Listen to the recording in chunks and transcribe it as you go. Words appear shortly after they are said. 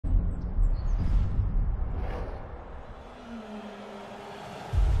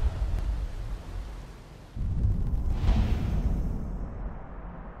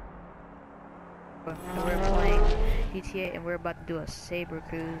GTA, and we're about to do a Sabre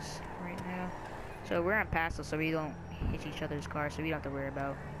cruise right now. So we're on Paso, so we don't hit each other's cars, so we don't have to worry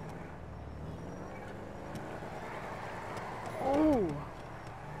about. Oh!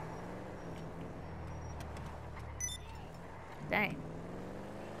 Dang.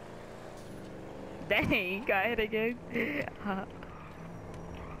 Dang, got hit again.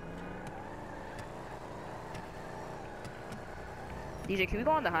 DJ, can we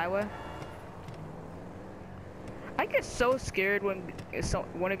go on the highway? I get so scared when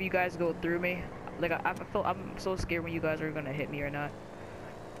one of you guys go through me. Like I'm so scared when you guys are gonna hit me or not.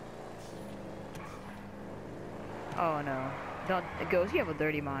 Oh no! Don't, Ghost, you have a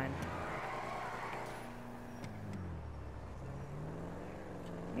dirty mind.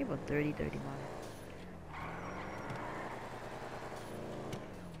 You have a dirty mind.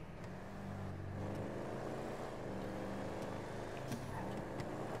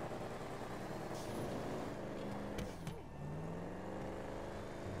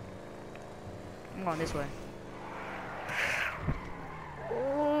 I'm going this way.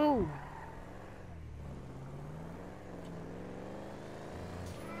 Oh!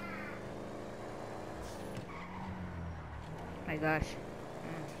 My gosh.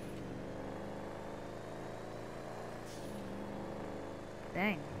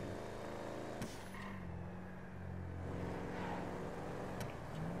 Dang.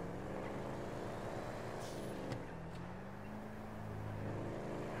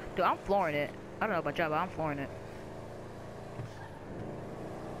 Dude, I'm flooring it. I don't know about y'all, but I'm flooring it.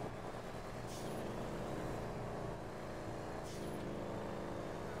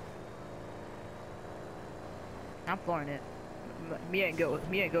 I'm flooring it. Me and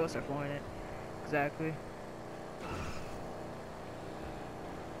Ghost are flooring it. Exactly.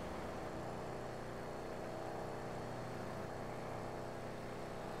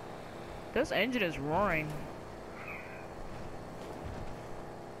 This engine is roaring.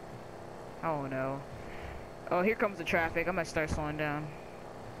 Oh no. Oh, here comes the traffic. I'm gonna start slowing down.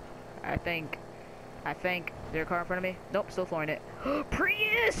 I think there's a car in front of me. Nope, still flooring it.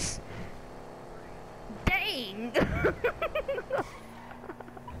 Prius! Dang!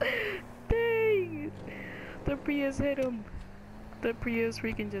 Dang! The Prius hit him. The Prius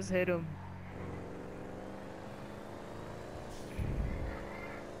freaking just hit him.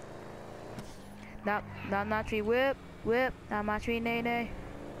 Not tree whip, not my tree nay nay.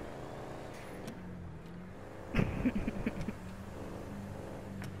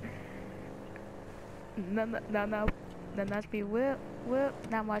 Not tree whip,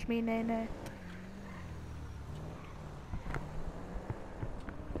 not watch me nay nay.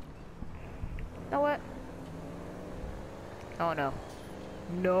 Know what? Oh no.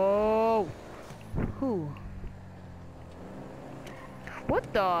 No! Who?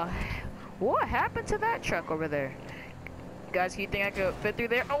 What the? What happened to that truck over there? Guys, you think I could fit through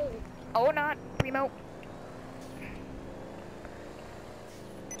there? Oh! Oh, not! Primo!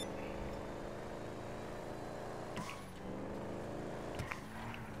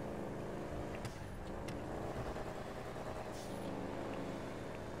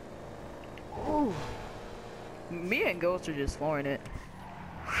 Ooh! Me and Ghost are just flooring it.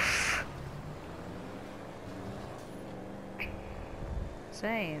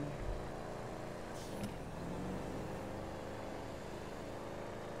 Same.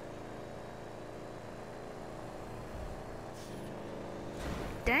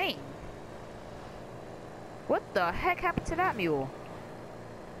 Dang! What the heck happened to that mule?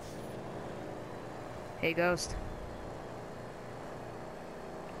 Hey, Ghost.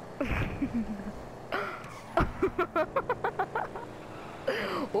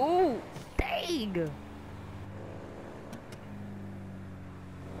 Ooh! Dang!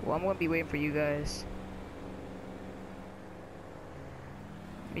 Well, I'm gonna be waiting for you guys.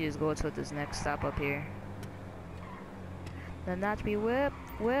 Let me just go to this next stop up here. Then not me whip,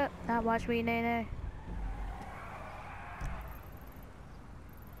 not watch me nay nay.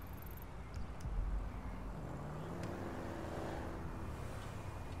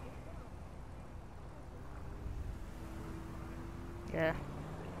 Yeah.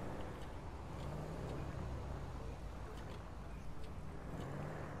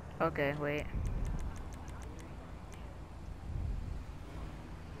 Okay, wait.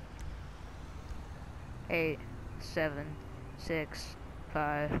 Eight, 7, 6,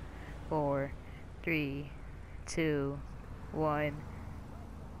 5, 4, 3, 2, 1.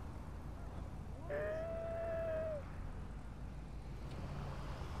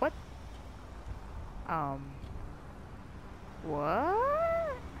 What? What?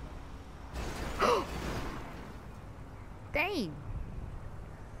 Dang.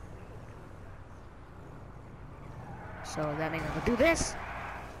 So that means I'm gonna do this.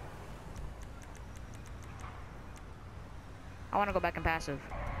 I wanna go back in passive.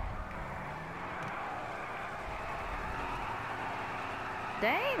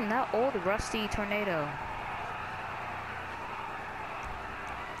 Dang, that old rusty tornado.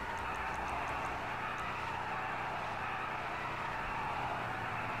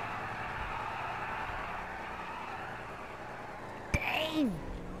 Dang!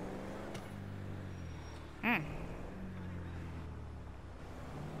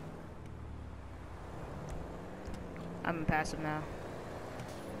 I'm in passive now.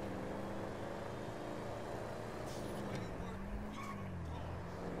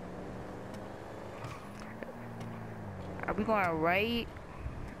 Are we going right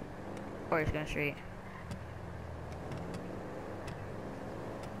or just going straight?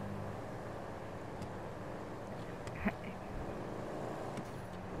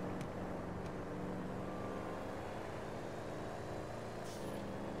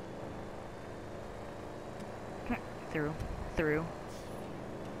 Through.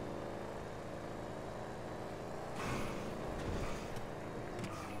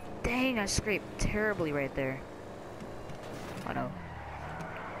 Dang, I scraped terribly right there. Oh no.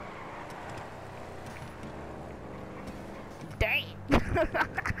 Dang!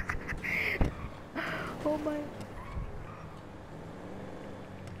 Oh my.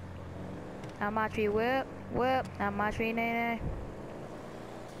 I'm my tree whip. I'm my tree nay.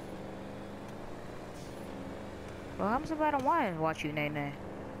 Well, how much if I don't want to watch you nay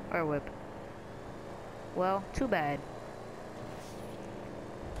or whip? Well, too bad.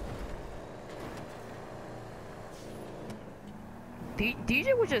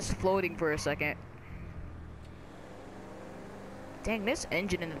 DJ was just floating for a second. Dang, this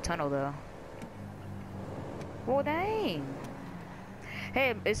engine in the tunnel though. Well, dang.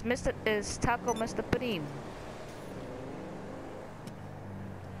 Hey, it's Taco Mr. Prim.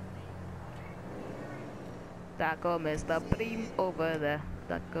 Taco Mr. Prim over there.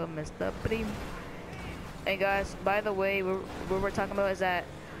 Taco Mr. Prim. Hey guys, by the way, what we're talking about is that.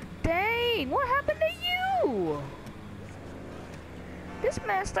 Dang, what happened to you? This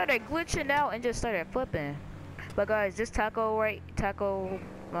man started glitching out and just started flipping. But guys, this taco van,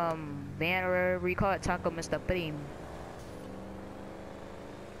 or whatever you call it, Taco Mr. Prim.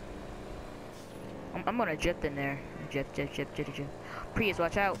 I'm gonna drift in there. Drift. Prius,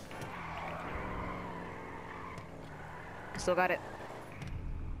 watch out. Still got it.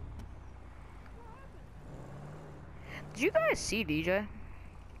 Did you guys see DJ?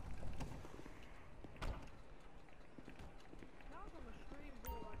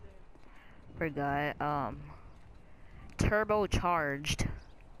 Forgot. Turbocharged.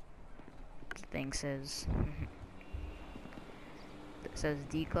 The thing says. It says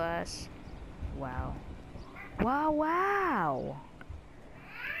D class. Wow. Wow. Wow.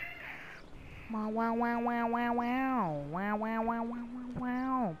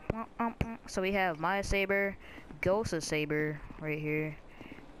 So we have my Sabre, Ghost Sabre right here.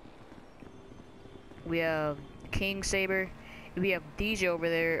 We have King Sabre. We have DJ over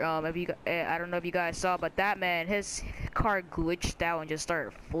there. I don't know if you guys saw, but that man, his car glitched out and just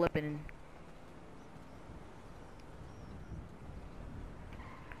started flipping.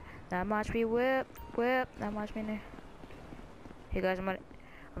 Not much me whip. Not much me there. Hey guys, I'm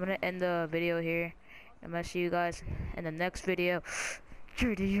gonna end the video here. I'm gonna see you guys in the next video.